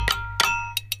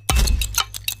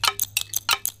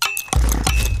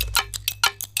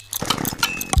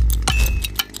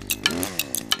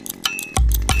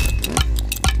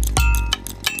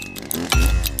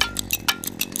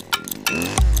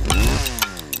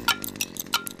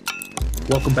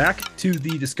Welcome back to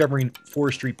the Discovering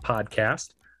Forestry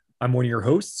podcast. I'm one of your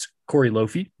hosts, Corey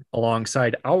Lofi,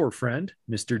 alongside our friend,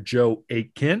 Mr. Joe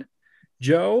Aitken.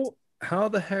 Joe, how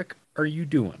the heck are you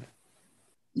doing?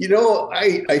 You know,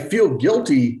 I feel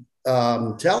guilty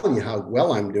telling you how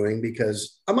well I'm doing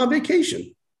because I'm on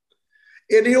vacation.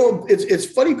 And, you know, it's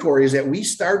funny, Corey, is that we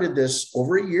started this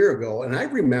over a year ago. And I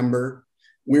remember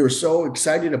we were so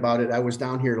excited about it. I was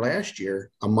down here last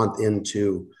year, a month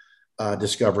into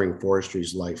Discovering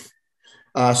Forestry's life.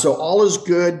 So all is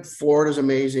good. Florida's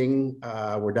amazing.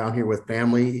 We're down here with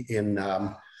family in,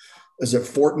 is it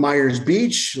Fort Myers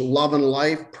Beach? Loving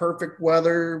life, perfect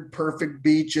weather, perfect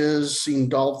beaches, seeing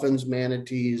dolphins,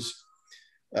 manatees.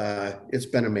 It's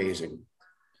been amazing.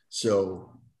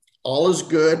 So all is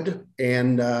good.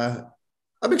 And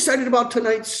I'm excited about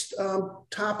tonight's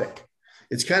topic.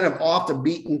 It's kind of off the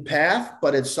beaten path,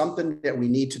 but it's something that we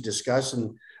need to discuss.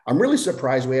 And I'm really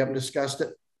surprised we haven't discussed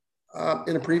it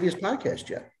in a previous podcast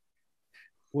yet.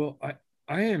 Well,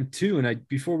 I am too. And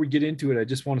before we get into it, I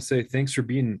just want to say thanks for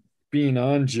being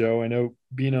on, Joe. I know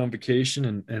being on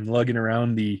vacation and lugging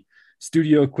around the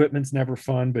studio equipment's never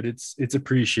fun, but it's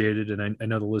appreciated. And I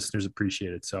know the listeners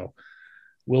appreciate it. So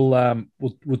we'll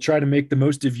try to make the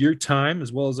most of your time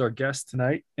as well as our guest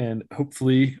tonight. And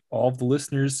hopefully all of the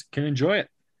listeners can enjoy it.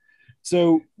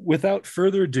 So without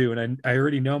further ado, and I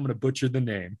already know I'm going to butcher the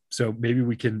name, so maybe if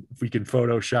we can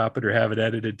Photoshop it or have it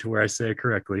edited to where I say it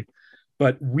correctly.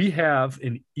 But we have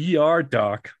an ER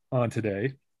doc on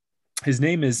today. His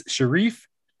name is Sharif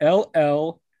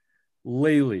L.L.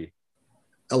 Laley.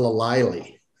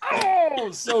 Elalili.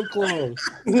 Oh, so close.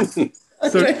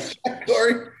 So,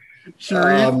 Corey.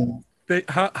 Sharif,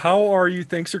 how are you?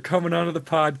 Thanks for coming onto the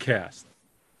podcast.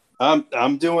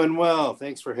 I'm doing well.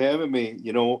 Thanks for having me.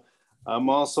 You know,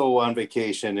 I'm also on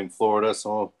vacation in Florida,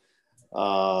 so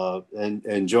and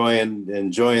enjoying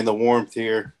the warmth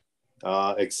here.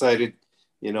 Excited.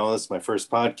 You know, this is my first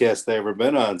podcast I've ever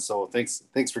been on. So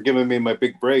thanks for giving me my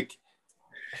big break.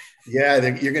 Yeah,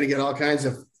 you're going to get all kinds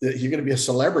of, you're going to be a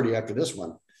celebrity after this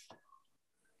one.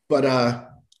 But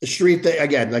Sharif,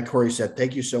 again, like Corey said,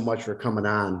 thank you so much for coming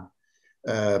on.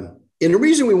 And the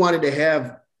reason we wanted to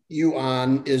have you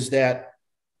on is that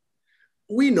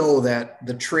we know that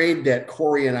the trade that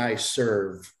Corey and I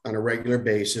serve on a regular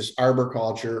basis,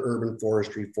 arboriculture, urban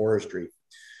forestry,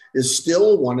 is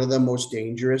still one of the most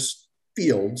dangerous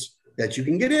fields that you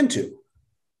can get into.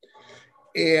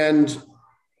 And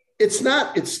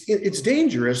it's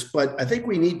dangerous, but I think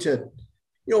we need to,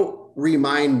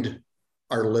 remind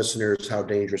our listeners how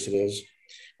dangerous it is.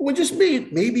 We'll just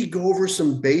maybe go over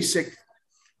some basic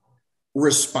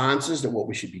responses to what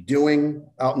we should be doing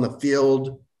out in the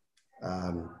field.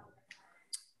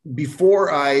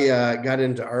 Before I got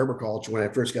into arboriculture, when I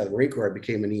first got the Marine Corps, I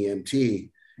became an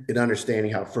EMT in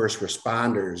understanding how first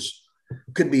responders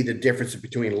could be the difference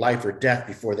between life or death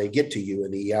before they get to you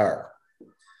in the ER.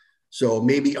 So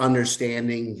maybe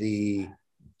understanding the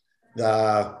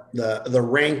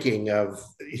ranking of,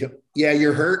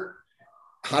 you're hurt.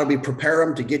 How do we prepare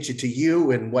them to get you to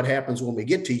you, and what happens when we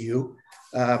get to you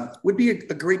would be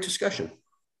a great discussion.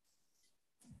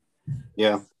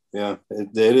 Yeah,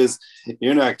 it is.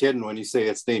 You're not kidding when you say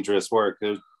it's dangerous work.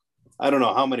 I don't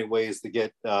know how many ways to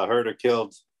get hurt or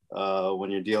killed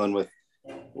when you're dealing with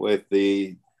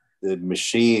the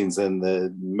machines and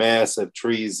the massive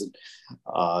trees, and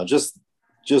just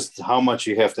how much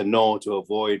you have to know to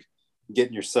avoid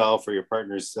getting yourself or your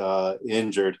partners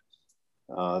injured.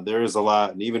 There is a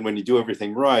lot, and even when you do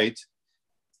everything right,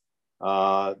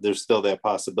 there's still that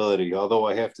possibility. Although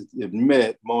I have to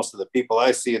admit, most of the people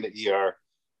I see in the ER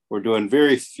were doing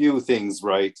very few things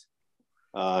right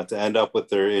to end up with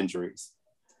their injuries.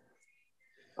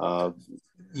 You're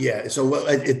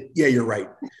right.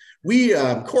 We,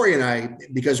 Corey and I,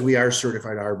 because we are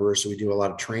certified arborists, so we do a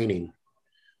lot of training.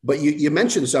 But you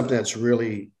mentioned something that's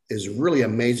really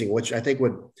amazing, which I think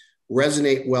would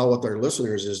resonate well with our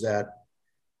listeners, is that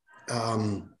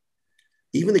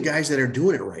even the guys that are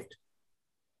doing it right,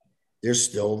 there's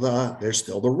still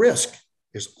the risk.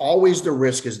 There's always the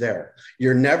risk is there.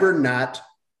 You're never not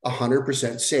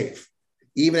 100% safe.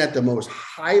 Even at the most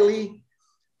highly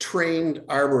trained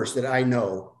arborists that I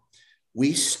know,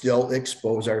 we still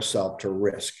expose ourselves to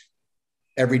risk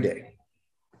every day.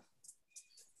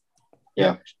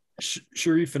 Yeah.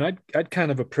 Sharif, and I'd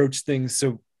kind of approach things.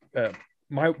 So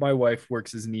my wife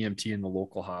works as an EMT in the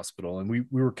local hospital, and we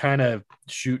were kind of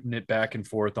shooting it back and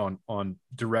forth on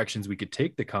directions we could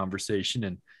take the conversation,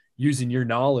 and using your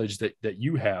knowledge that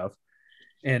you have.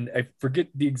 And I forget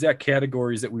the exact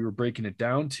categories that we were breaking it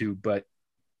down to, but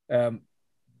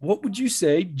what would you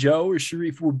say, Joe or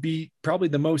Sharif, would be probably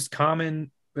the most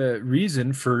common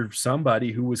reason for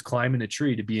somebody who was climbing a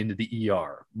tree to be into the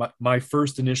ER. My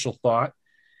first initial thought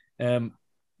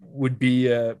would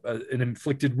be an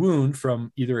inflicted wound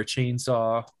from either a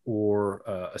chainsaw or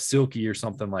a silky or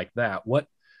something like that. What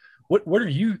are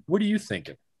you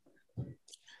thinking?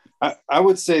 I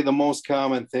would say the most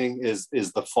common thing is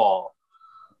the fall.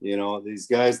 These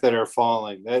guys that are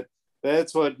falling,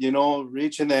 that's what,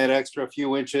 reaching that extra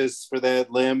few inches for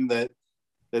that limb that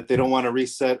they don't want to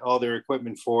reset all their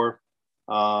equipment for.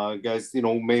 Guys,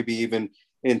 maybe even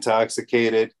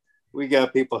intoxicated. We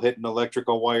got people hitting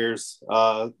electrical wires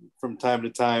from time to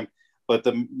time, but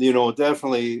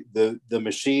definitely the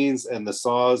machines and the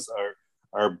saws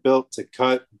are built to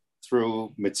cut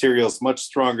through materials much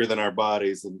stronger than our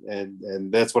bodies,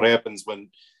 and that's what happens when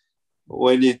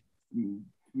you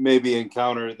maybe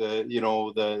encounter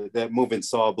that moving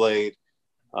saw blade.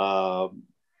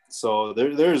 So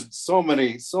there's so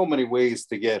many ways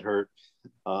to get hurt,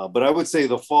 but I would say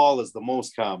the fall is the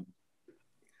most common.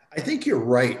 I think you're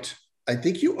right. I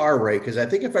think you are right, because I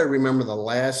think if I remember, the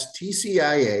last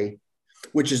TCIA,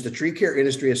 which is the Tree Care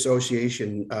Industry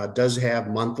Association, does have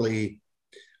monthly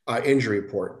injury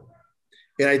report,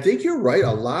 and I think you're right.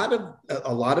 A lot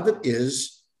of it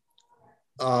is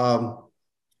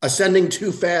ascending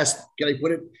too fast. Can I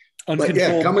put it? But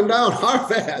yeah, coming down hard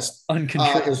fast.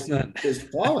 Uncontrolled is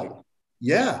falling.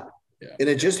 Yeah. And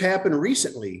it just happened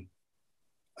recently.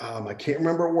 I can't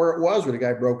remember where it was when the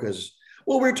guy broke his.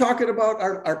 Well, we were talking about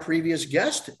our previous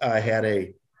guest had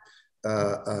a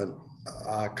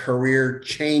career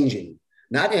changing,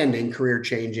 not ending, career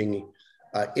changing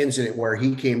incident where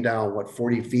he came down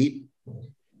 40 feet.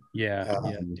 Yeah,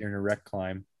 during a wreck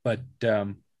climb. But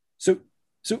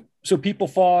so people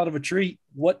fall out of a tree.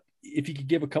 What if you could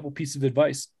give a couple pieces of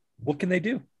advice? What can they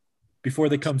do before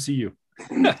they come see you?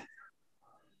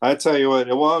 I tell you what.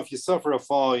 Well, if you suffer a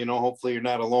fall, hopefully you're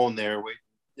not alone there.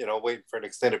 Waiting for an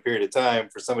extended period of time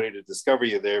for somebody to discover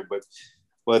you there.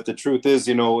 But the truth is,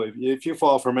 if you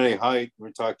fall from any height,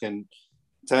 we're talking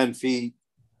 10 feet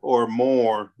or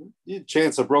more, the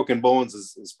chance of broken bones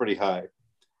is pretty high.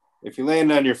 If you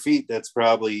land on your feet, that's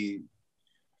probably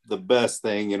the best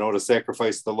thing, to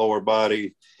sacrifice the lower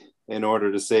body in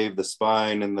order to save the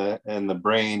spine and the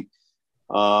brain.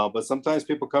 But sometimes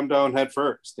people come down head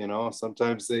first,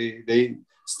 sometimes they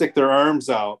stick their arms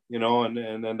out, and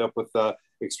end up with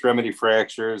extremity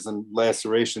fractures and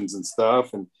lacerations and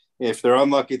stuff. And if they're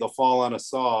unlucky, they'll fall on a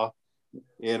saw,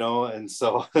 and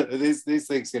so these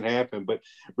things can happen. But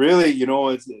really,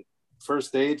 it's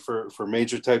first aid for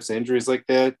major types of injuries like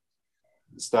that.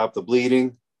 Stop the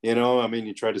bleeding,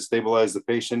 you try to stabilize the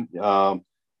patient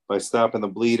by stopping the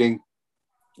bleeding,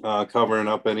 covering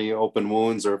up any open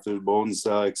wounds, or if there's bones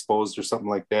exposed or something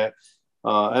like that.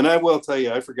 And I will tell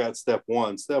you, I forgot step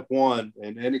one. Step one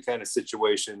in any kind of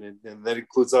situation, and that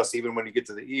includes us even when you get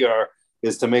to the ER,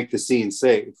 is to make the scene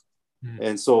safe.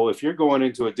 And so if you're going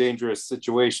into a dangerous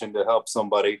situation to help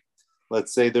somebody,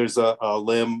 let's say there's a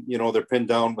limb, they're pinned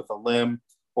down with a limb,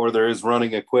 or there is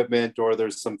running equipment, or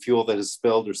there's some fuel that is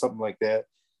spilled or something like that,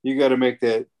 you got to make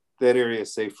that area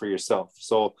safe for yourself.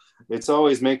 So it's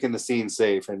always making the scene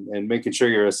safe and making sure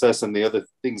you're assessing the other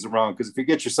things around. Because if you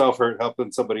get yourself hurt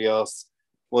helping somebody else,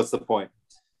 what's the point?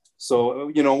 So,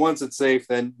 once it's safe,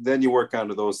 then you work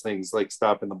onto those things like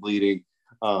stopping the bleeding.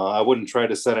 I wouldn't try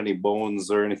to set any bones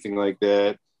or anything like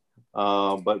that,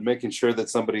 but making sure that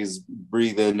somebody's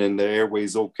breathing and the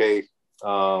airway's okay.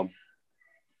 And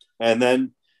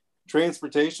then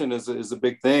transportation is a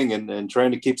big thing, and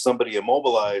trying to keep somebody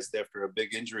immobilized after a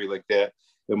big injury like that,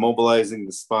 immobilizing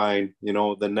the spine,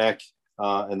 the neck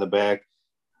and the back.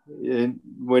 And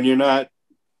when you're not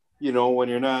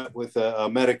with a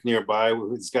medic nearby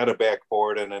who's got a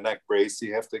backboard and a neck brace,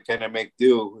 you have to kind of make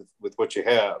do with what you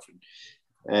have.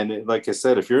 And like I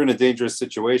said, if you're in a dangerous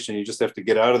situation, you just have to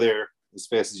get out of there as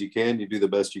fast as you can. You do the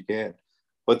best you can.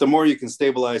 But the more you can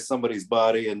stabilize somebody's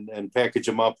body and package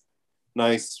them up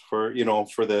nice for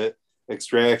the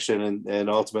extraction and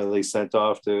ultimately sent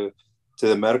off to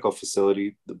the medical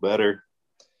facility, the better.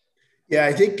 Yeah,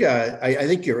 I think I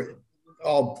think you're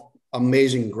all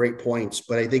amazing, great points.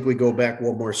 But I think we go back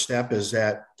one more step, is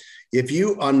that if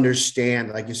you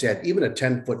understand, like you said, even a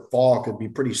 10-foot fall could be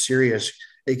pretty serious.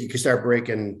 You could start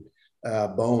breaking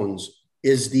bones.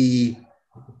 Is the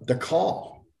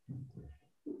call,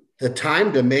 the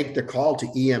time to make the call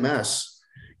to EMS.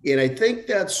 And I think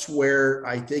that's where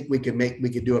I think we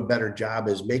could do a better job,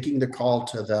 is making the call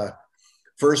to the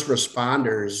first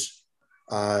responders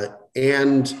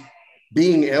and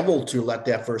being able to let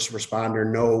that first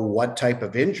responder know what type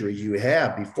of injury you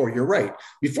have before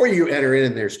you enter in.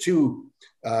 And there's two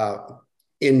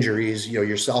injuries,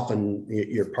 yourself and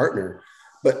your partner,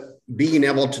 but being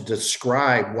able to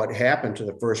describe what happened to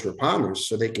the first responders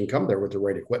so they can come there with the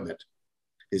right equipment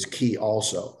is key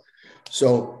also.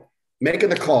 So making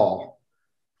the call,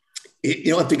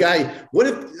 if the guy, what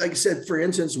if, like I said, for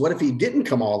instance, what if he didn't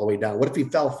come all the way down? What if he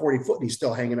fell 40 foot and he's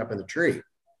still hanging up in the tree?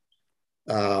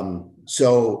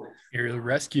 So aerial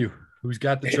rescue, who's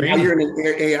got the training? Now you're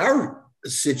in an AR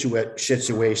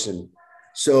situation.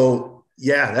 So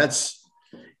yeah,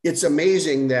 it's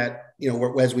amazing that,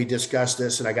 as we discussed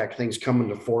this, and I got things coming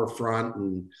to the forefront,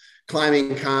 and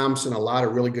climbing comps and a lot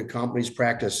of really good companies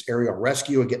practice aerial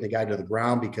rescue and getting the guy to the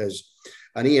ground, because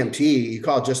an EMT, you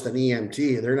call it just an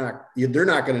EMT, they're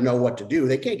not going to know what to do.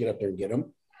 They can't get up there and get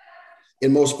them.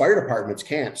 And most fire departments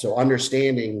can't. So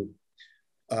understanding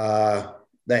the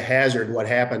hazard, what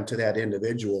happened to that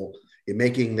individual, and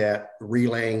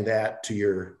relaying that to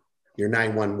your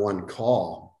 911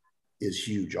 call is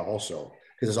huge also,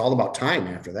 because it's all about time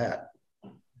after that.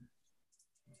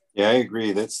 Yeah, I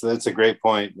agree. That's a great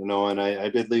point, and I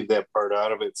did leave that part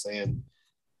out of it, saying,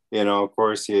 of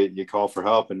course you call for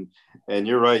help, and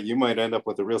you're right. You might end up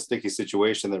with a real sticky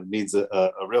situation that needs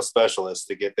a real specialist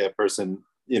to get that person,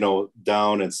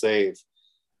 down and safe.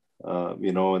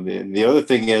 And the other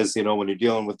thing is, when you're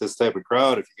dealing with this type of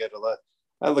crowd, if you get a lot,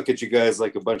 I look at you guys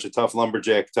like a bunch of tough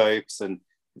lumberjack types,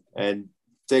 and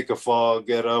take a fall,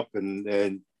 get up,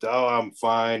 and oh, I'm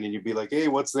fine. And you'd be like, hey,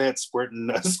 what's that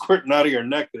squirting out of your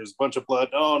neck? There's a bunch of blood.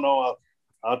 Oh no,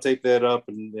 I'll take that up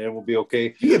and it will be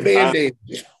okay. Be a Band-Aid.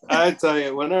 I tell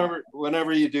you,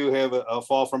 whenever you do have a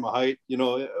fall from a height,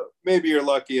 maybe you're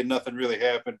lucky and nothing really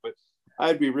happened, but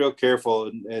I'd be real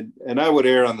careful, and I would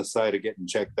err on the side of getting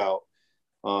checked out,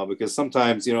 because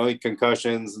sometimes,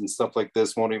 concussions and stuff like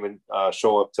this won't even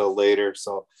show up till later.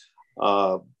 So,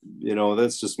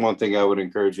 that's just one thing I would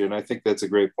encourage you. And I think that's a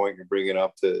great point you're bringing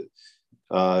up,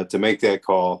 to make that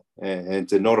call and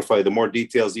to notify. The more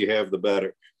details you have, the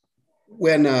better.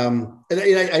 When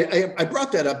I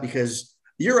brought that up because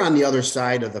you're on the other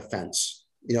side of the fence.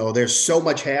 There's so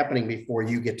much happening before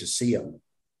you get to see them.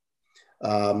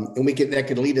 And that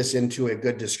could lead us into a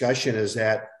good discussion, is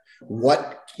that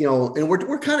and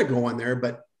we're kind of going there,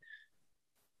 but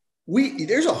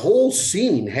there's a whole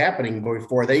scene happening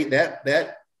before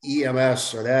that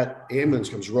EMS or that ambulance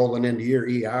comes rolling into your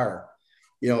ER.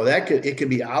 It could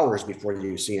be hours before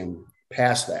you see them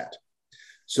past that.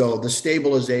 So the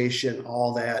stabilization,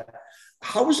 all that,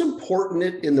 how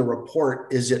important in the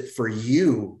report is it for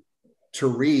you to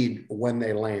read when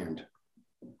they land?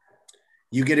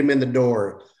 You get them in the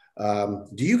door. Do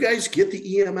you guys get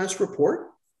the EMS report?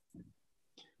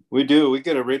 We do. We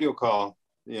get a radio call.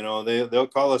 They'll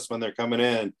call us when they're coming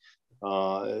in,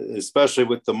 especially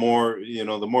with the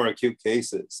more acute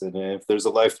cases. And if there's a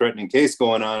life-threatening case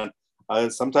going on,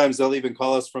 sometimes they'll even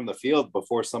call us from the field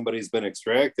before somebody's been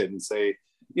extracted and say,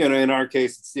 in our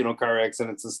case, it's, car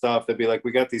accidents and stuff. They'd be like,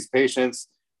 we got these patients,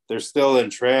 they're still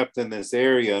entrapped in this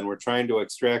area and we're trying to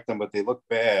extract them, but they look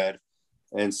bad.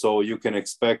 And so you can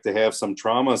expect to have some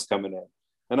traumas coming in.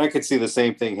 And I could see the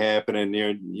same thing happening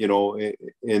near,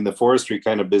 in the forestry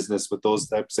kind of business with those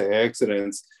types of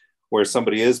accidents, where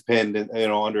somebody is pinned,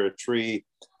 under a tree,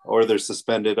 or they're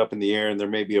suspended up in the air, and there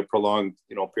may be a prolonged,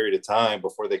 period of time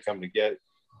before they come to get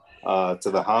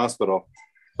to the hospital.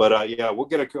 But we'll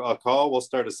get a call. We'll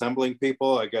start assembling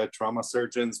people. I got trauma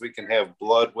surgeons. We can have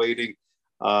blood waiting,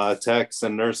 techs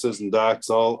and nurses and docs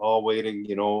all waiting,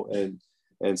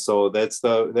 and so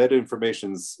that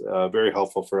information's very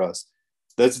helpful for us.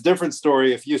 That's a different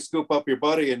story if you scoop up your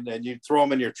buddy and you throw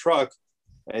him in your truck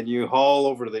and you haul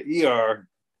over to the ER,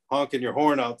 honking your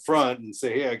horn out front and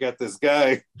say, hey, I got this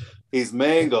guy, he's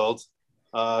mangled.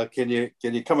 Can you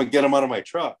come and get him out of my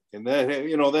truck? And that,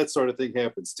 that sort of thing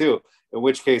happens too, in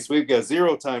which case we've got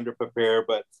zero time to prepare,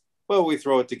 but we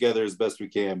throw it together as best we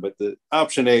can. But the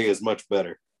option A is much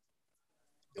better.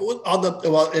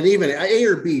 And even A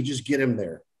or B, just get him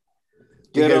there.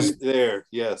 Get him there,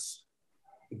 yes.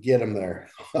 Get him there.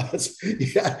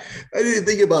 Yeah, I didn't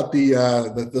think about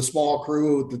the small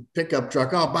crew, the pickup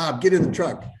truck. Oh, Bob, get in the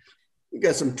truck. We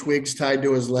got some twigs tied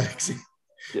to his legs.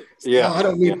 Yeah, I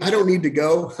don't need to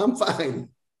go. I'm fine.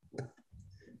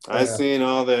 I've seen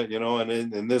all that, and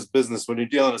in this business, when you're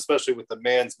dealing, especially with the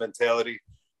man's mentality,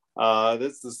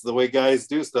 this is the way guys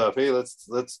do stuff. Hey, let's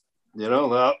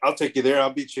I'll take you there.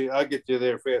 I'll beat you. I'll get you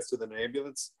there faster than an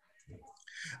ambulance.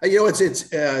 I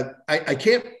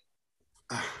can't.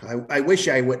 I wish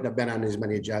I wouldn't have been on as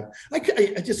many jobs.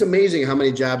 It's just amazing how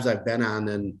many jobs I've been on.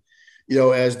 And,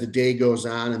 as the day goes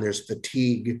on and there's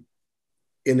fatigue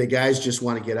and the guys just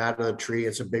want to get out of the tree,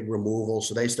 it's a big removal.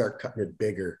 So they start cutting it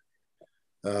bigger.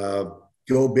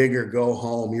 go big or go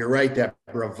home. You're right, that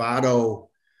bravado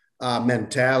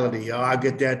mentality. Oh, I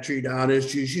get that tree down.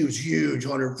 She was huge,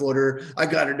 100-footer. I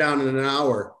got her down in an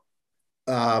hour.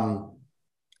 Um,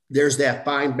 there's that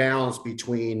fine balance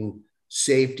between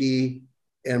safety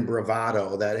and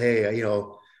bravado that, hey,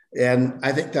 and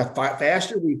I think the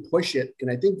faster we push it, and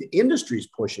I think the industry's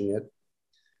pushing it,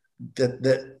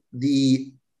 that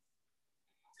the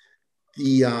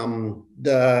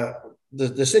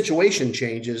situation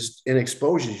changes and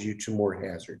exposes you to more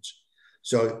hazards.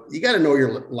 So you got to know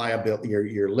your liability,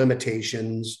 your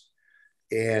limitations,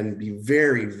 and be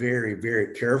very, very,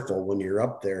 very careful when you're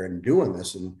up there and doing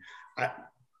this. And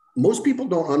most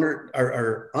people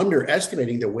are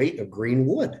underestimating the weight of green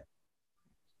wood.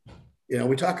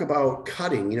 We talk about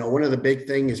cutting. One of the big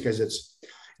things is because it's,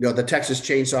 the Texas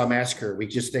Chainsaw Massacre. We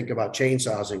just think about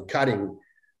chainsaws and cutting,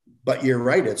 but you're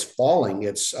right. It's falling.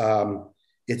 It's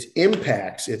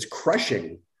impacts. It's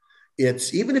crushing.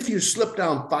 It's even if you slip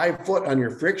down 5 foot on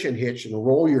your friction hitch and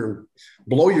blow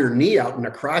your knee out in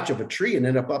the crotch of a tree and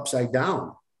end up upside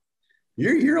down,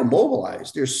 you're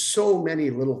immobilized. There's so many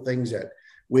little things that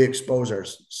we expose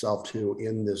ourselves to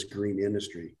in this green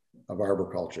industry of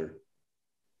arboriculture.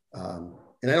 And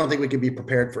I don't think we can be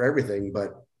prepared for everything,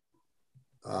 but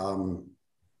God,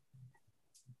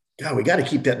 we got to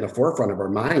keep that in the forefront of our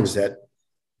minds, that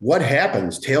what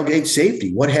happens, tailgate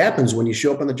safety, what happens when you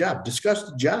show up on the job, discuss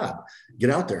the job,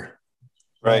 get out there.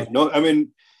 Right. No, I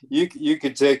mean, you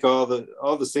could take all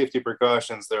the safety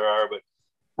precautions there are,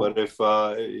 but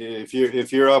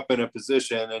if you're up in a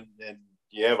position and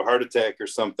you have a heart attack or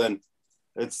something,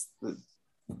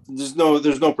 there's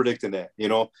no predicting that.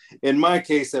 In my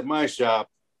case, at my shop,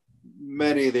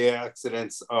 many of the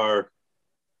accidents are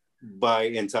by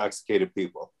intoxicated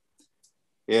people,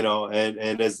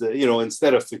 and as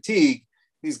instead of fatigue,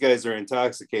 these guys are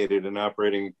intoxicated and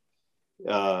operating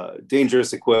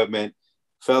dangerous equipment,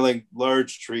 felling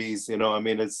large trees.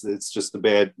 It's just a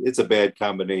bad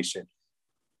combination.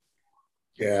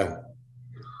 Yeah.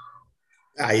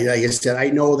 Like I said, I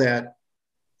know that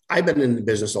I've been in the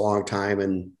business a long time.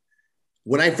 And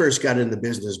when I first got into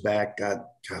business back,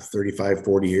 35,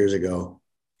 40 years ago,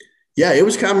 yeah, it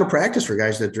was common practice for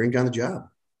guys that drink on the job.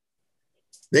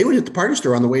 They would hit the party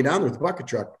store on the way down with the bucket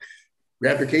truck,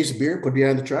 grab their case of beer, put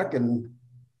behind the truck, and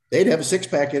they'd have a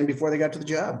 6-pack in before they got to the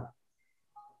job.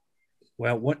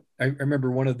 Well, I remember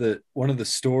one of the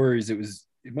stories, it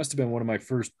must have been one of my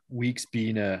first weeks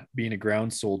being a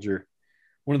ground soldier.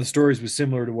 One of the stories was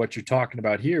similar to what you're talking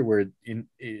about here, where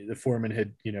the foreman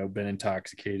had, been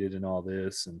intoxicated and all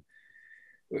this. And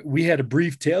we had a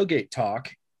brief tailgate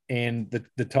talk, and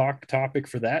the topic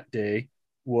for that day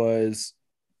was,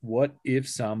 what if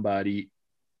somebody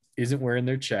isn't wearing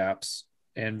their chaps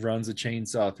and runs a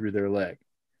chainsaw through their leg?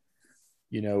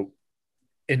 And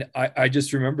I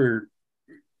just remember,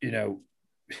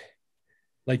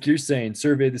 like you're saying,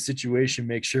 survey the situation,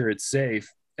 make sure it's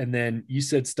safe. And then you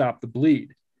said, stop the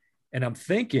bleed. And I'm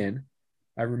thinking,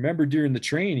 I remember during the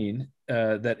training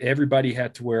that everybody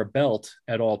had to wear a belt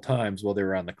at all times while they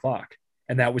were on the clock.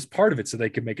 And that was part of it, so they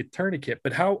could make a tourniquet.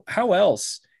 But how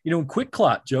else, in Quick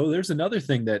Clot, Joe, there's another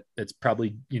thing that's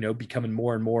probably, becoming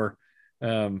more and more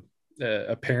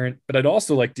apparent. But I'd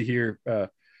also like to hear,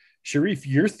 Sharif,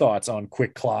 your thoughts on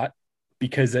Quick Clot,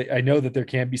 because I know that there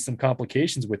can be some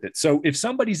complications with it. So if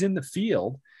somebody's in the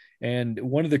field and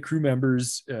one of the crew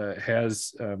members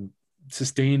has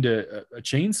sustained a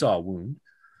chainsaw wound,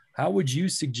 how would you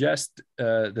suggest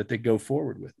that they go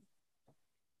forward with it?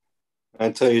 I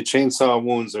tell you, chainsaw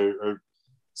wounds are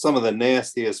some of the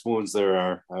nastiest wounds there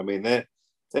are. I mean, that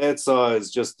saw is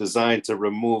just designed to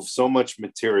remove so much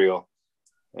material,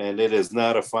 and it is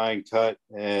not a fine cut,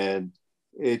 and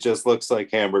it just looks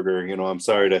like hamburger. I'm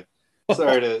sorry to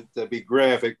be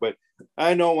graphic, but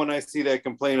I know when I see that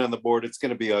complaint on the board, it's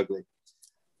going to be ugly.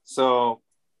 So,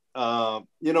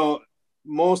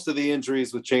 most of the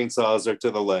injuries with chainsaws are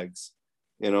to the legs,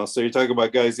 so you're talking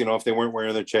about guys, if they weren't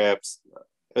wearing their chaps,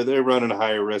 they're running a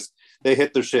higher risk. They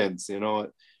hit their shins,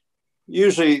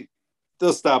 usually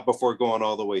they'll stop before going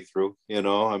all the way through,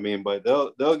 but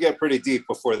they'll get pretty deep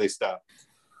before they stop.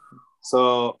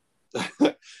 So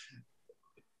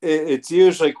it's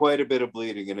usually quite a bit of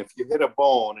bleeding. And if you hit a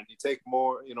bone and you take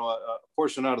more, a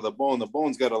portion out of the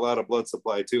bone's got a lot of blood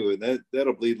supply too, and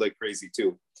that'll bleed like crazy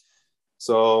too.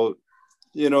 So,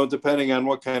 depending on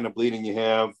what kind of bleeding you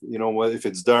have, if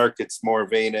it's dark, it's more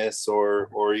venous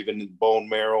or even bone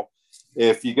marrow.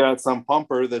 If you got some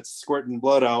pumper that's squirting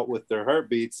blood out with their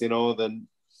heartbeats, then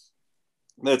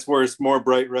that's worse. More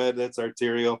bright red, that's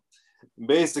arterial.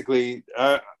 Basically,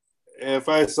 if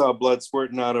I saw blood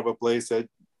squirting out of a place,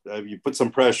 you put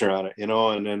some pressure on it,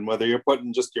 and then whether you're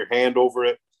putting just your hand over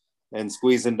it and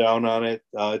squeezing down on it,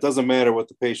 it doesn't matter what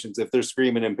the patients, if they're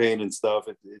screaming in pain and stuff,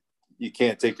 you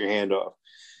can't take your hand off.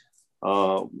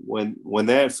 When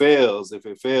that fails, if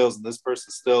it fails and this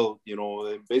person's still,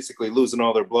 basically losing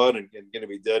all their blood and going to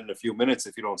be dead in a few minutes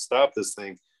if you don't stop this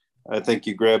thing, I think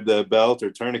you grab the belt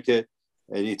or tourniquet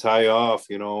and you tie off,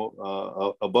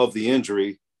 above the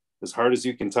injury as hard as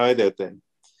you can tie that thing.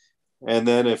 And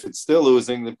then if it's still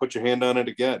losing, then put your hand on it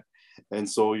again. And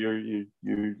so you're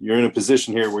in a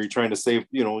position here where you're trying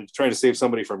to save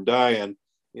somebody from dying.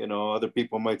 Other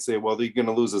people might say, well, he's going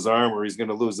to lose his arm or he's going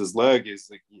to lose his leg. He's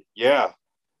like, yeah,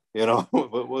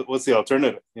 what's the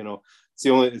alternative? It's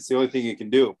the only thing you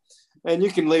can do. And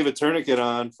you can leave a tourniquet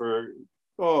on for,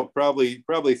 probably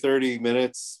 30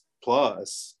 minutes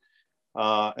plus,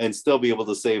 and still be able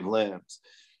to save limbs.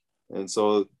 And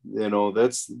so,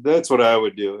 that's what I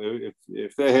would do.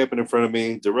 If that happened in front of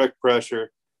me, direct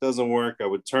pressure doesn't work, I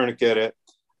would tourniquet it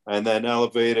and then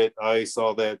elevate it, ice,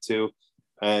 all that too.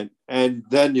 And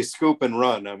then you scoop and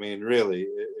run. I mean, really,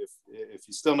 if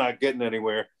you're still not getting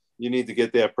anywhere, you need to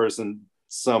get that person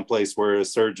someplace where a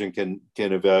surgeon can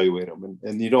evaluate them,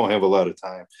 and you don't have a lot of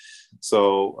time.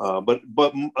 So, but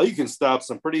you can stop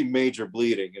some pretty major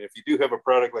bleeding. And if you do have a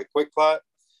product like QuikClot,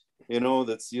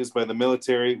 that's used by the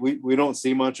military, we don't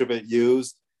see much of it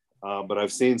used, but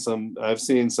I've seen some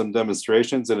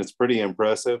demonstrations, and it's pretty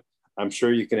impressive. I'm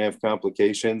sure you can have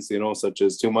complications, such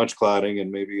as too much clotting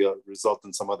and maybe result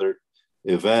in some other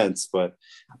events. But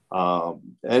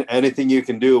anything you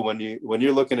can do when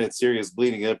you're looking at serious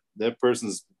bleeding, that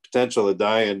person's potential to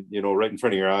die, and right in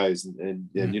front of your eyes, and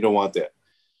you don't want that.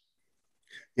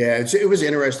 Yeah, it was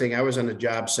interesting. I was on a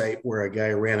job site where a guy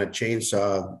ran a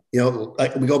chainsaw.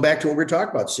 Like we go back to what we were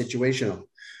talking about, situational.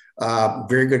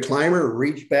 Very good climber,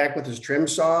 reached back with his trim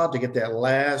saw to get that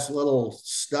last little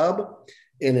stub.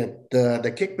 And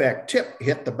the kickback tip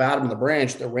hit the bottom of the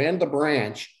branch that ran the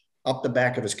branch up the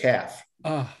back of his calf.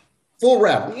 Full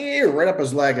rev, right up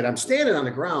his leg. And I'm standing on the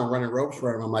ground running ropes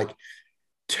for him. I'm like,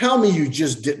 tell me you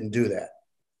just didn't do that.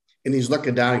 And he's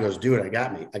looking down. He goes, dude, I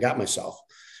got myself.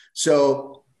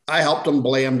 So I helped him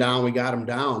lay him down. We got him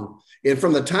down. And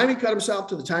from the time he cut himself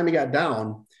to the time he got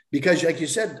down, because like you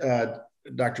said,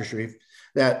 Dr. Sharif,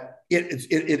 that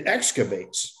it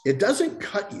excavates. It doesn't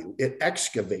cut you. It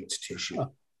excavates tissue.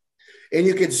 And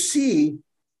you can see,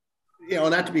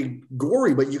 not to be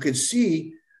gory, but you could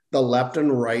see the left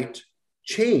and right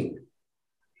chain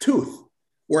tooth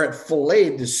where it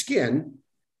filleted the skin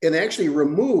and actually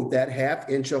removed that half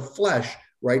inch of flesh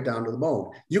right down to the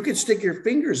bone. You could stick your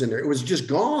fingers in there. It was just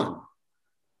gone.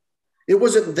 It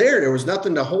wasn't there. There was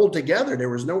nothing to hold together. There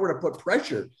was nowhere to put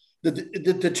pressure.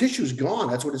 The tissue's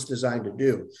gone. That's what it's designed to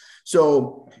do.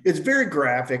 So it's very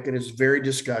graphic and it's very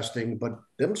disgusting, but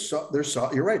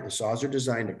you're right. The saws are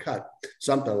designed to cut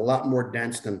something a lot more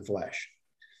dense than flesh.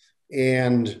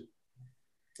 And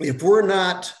if we're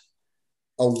not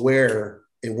aware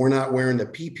and we're not wearing the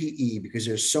PPE, because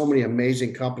there's so many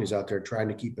amazing companies out there trying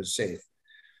to keep us safe.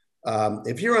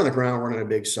 If you're on the ground running a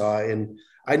big saw, and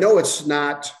I know it's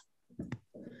not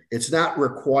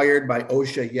required by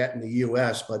OSHA yet in the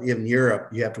US, but in Europe,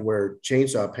 you have to wear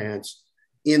chainsaw pants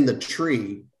in the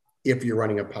tree if you're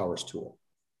running a powers tool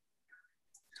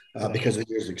because of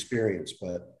years experience.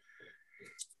 But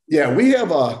yeah,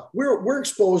 we're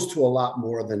exposed to a lot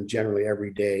more than generally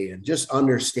every day, and just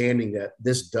understanding that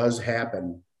this does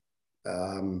happen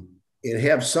and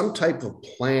have some type of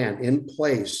plan in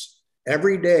place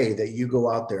every day that you go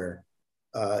out there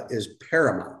is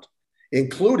paramount,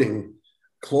 including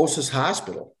closest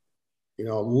hospital,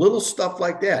 little stuff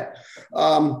like that.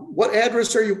 What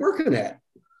address are you working at?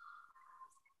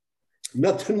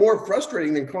 Nothing more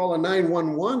frustrating than calling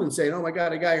 911 and saying, oh my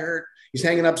God, a guy hurt. He's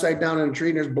hanging upside down in a tree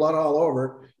and there's blood all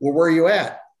over. Well, where are you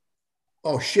at?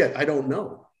 Oh shit, I don't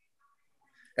know.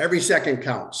 Every second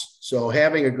counts. So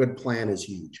having a good plan is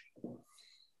huge.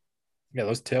 Yeah,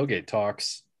 those tailgate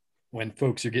talks when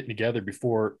folks are getting together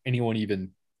before anyone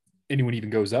even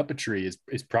goes up a tree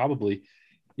is probably,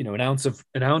 an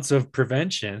ounce of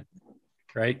prevention,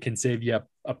 right, can save you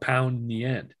a pound in the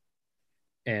end.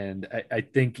 And I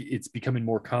think it's becoming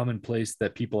more commonplace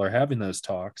that people are having those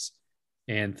talks,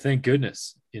 and thank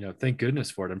goodness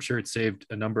for it. I'm sure it saved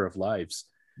a number of lives.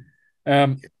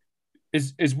 As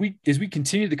we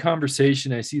continue the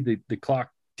conversation, I see the clock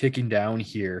ticking down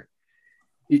here.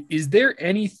 Is there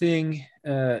anything,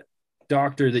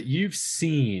 Doctor, that you've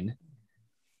seen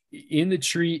in the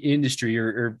tree industry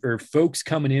or folks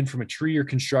coming in from a tree or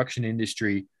construction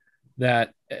industry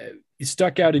that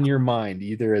stuck out in your mind,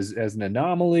 either as an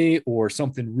anomaly or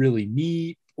something really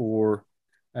neat, or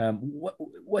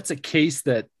What's a case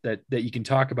that you can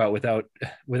talk about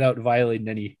without violating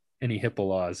any HIPAA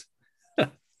laws?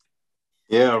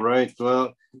 Yeah, right.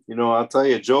 Well, I'll tell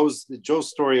you, Joe's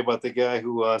story about the guy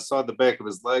who saw the back of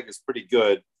his leg is pretty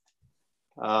good.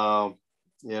 I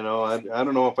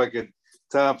don't know if I could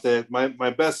top that. My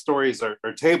best stories are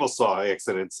table saw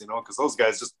accidents, because those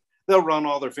guys they'll run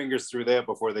all their fingers through that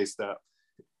before they stop,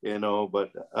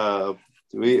 but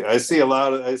I see a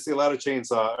lot of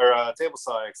chainsaw or table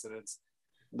saw accidents.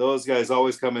 Those guys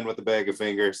always come in with a bag of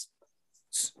fingers.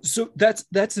 So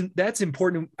that's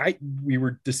important. We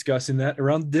were discussing that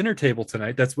around the dinner table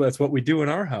tonight. That's what we do in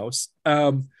our house.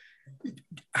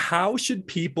 How should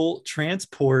people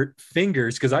transport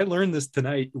fingers? Because I learned this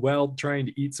tonight while trying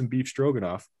to eat some beef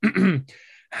stroganoff.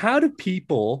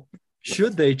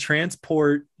 Should they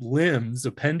transport limbs,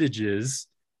 appendages,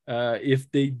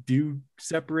 if they do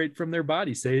separate from their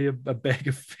body, say a bag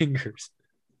of fingers?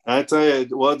 I tell you,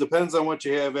 well, it depends on what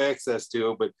you have access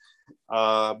to, but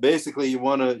basically you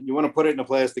want to put it in a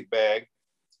plastic bag.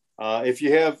 If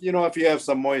you have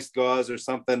some moist gauze or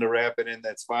something to wrap it in,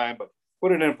 that's fine, but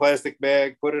put it in a plastic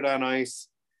bag, put it on ice,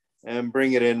 and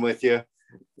bring it in with you.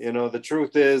 The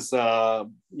truth is,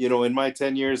 in my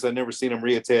 10 years, I've never seen them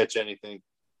reattach anything.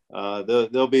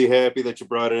 They'll be happy that you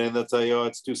brought it in. They'll tell you, oh,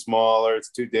 it's too small or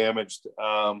it's too damaged.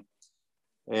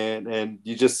 And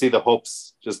you just see the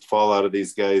hopes just fall out of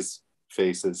these guys'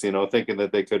 faces, thinking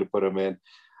that they could have put them in,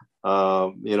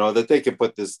 that they could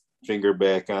put this finger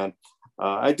back on.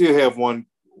 I do have one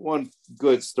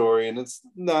good story, and it's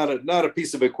not a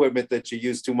piece of equipment that you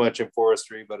use too much in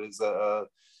forestry, but it's a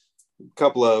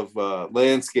couple of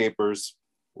landscapers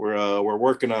were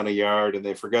working on a yard and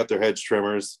they forgot their hedge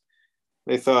trimmers.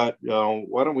 They thought,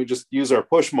 why don't we just use our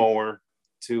push mower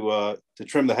to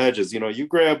trim the hedges? You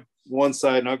grab one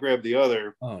side and I'll grab the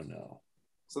other. Oh no.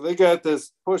 So they got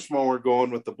this push mower going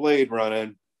with the blade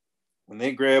running, and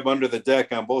they grab under the deck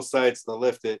on both sides to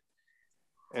lift it.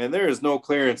 And there is no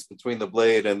clearance between the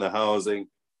blade and the housing.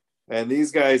 And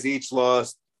these guys each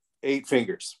lost 8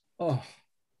 fingers. Oh.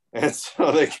 And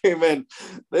so they came in,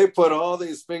 they put all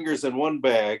these fingers in one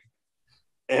bag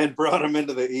and brought them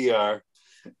into the ER.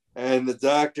 And the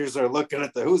doctors are looking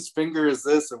at whose finger is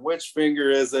this and which finger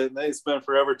is it? And they spent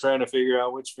forever trying to figure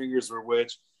out which fingers were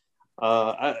which.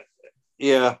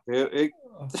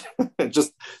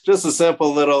 Just a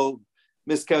simple little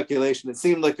miscalculation. It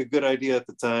seemed like a good idea at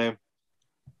the time,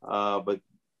 but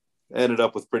ended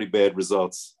up with pretty bad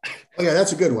results. Oh yeah,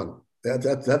 that's a good one. That's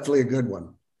definitely a good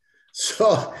one.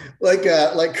 So like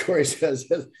Corey says,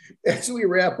 as we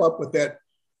wrap up with that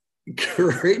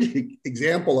great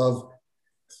example of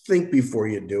think before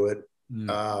you do it. You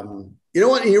know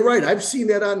what? And you're right. I've seen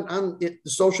that on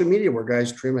social media where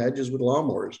guys trim hedges with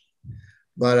lawnmowers.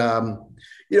 But,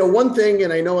 one thing,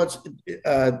 and I know it's,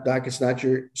 Doc, it's not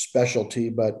your specialty,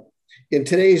 but in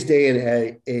today's day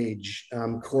and age,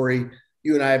 Corey,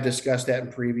 you and I have discussed that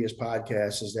in previous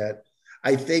podcasts, is that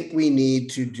I think we need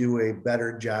to do a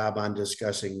better job on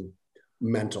discussing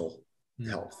mental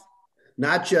health,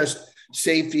 not just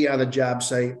safety on the job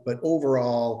site, but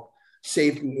overall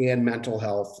safety and mental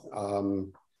health.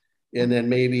 And then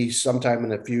maybe sometime in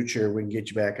the future, we can get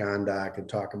you back on, Doc, and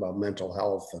talk about mental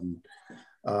health and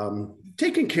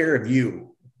taking care of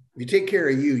you. If you take care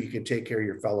of you, you can take care of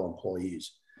your fellow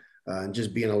employees, and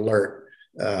just being alert.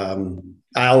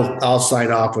 I'll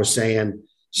sign off with saying,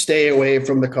 stay away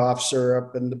from the cough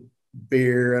syrup and the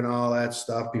beer and all that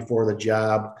stuff before the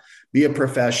job. Be a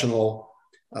professional.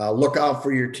 Look out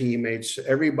for your teammates.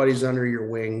 Everybody's under your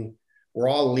wing. We're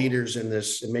all leaders in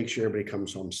this, and make sure everybody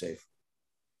comes home safe.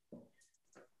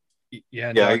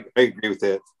 Yeah, I agree with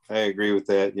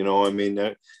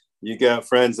that. You got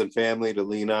friends and family to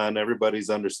lean on. Everybody's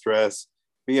under stress.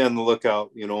 Be on the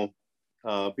lookout, be on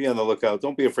the lookout.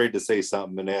 Don't be afraid to say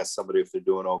something and ask somebody if they're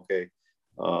doing okay.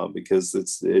 Because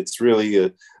it's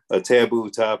really a taboo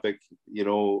topic,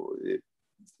 in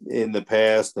the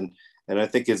past. And I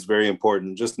think it's very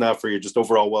important, just not for your just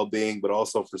overall well-being, but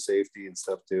also for safety and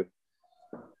stuff too.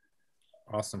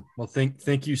 Awesome. Well,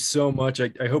 thank you so much.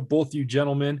 I hope both you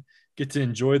gentlemen get to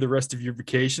enjoy the rest of your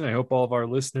vacation. I hope all of our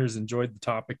listeners enjoyed the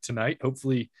topic tonight.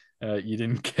 Hopefully you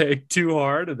didn't keg too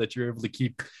hard, or that you're able to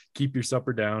keep your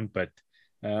supper down, but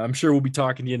I'm sure we'll be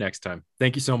talking to you next time.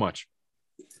 Thank you so much.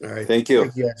 All right. Thank you.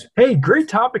 Hey, great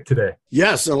topic today.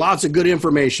 Yes, lots of good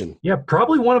information. Yeah,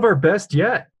 probably one of our best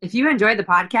yet. If you enjoyed the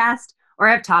podcast or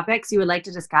have topics you would like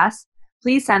to discuss,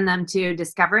 please send them to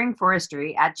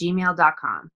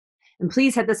discoveringforestry@gmail.com. And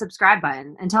please hit the subscribe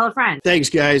button and tell a friend. Thanks,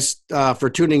 guys, for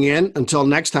tuning in. Until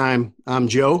next time, I'm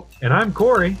Joe. And I'm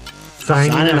Corey.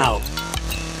 Signing out.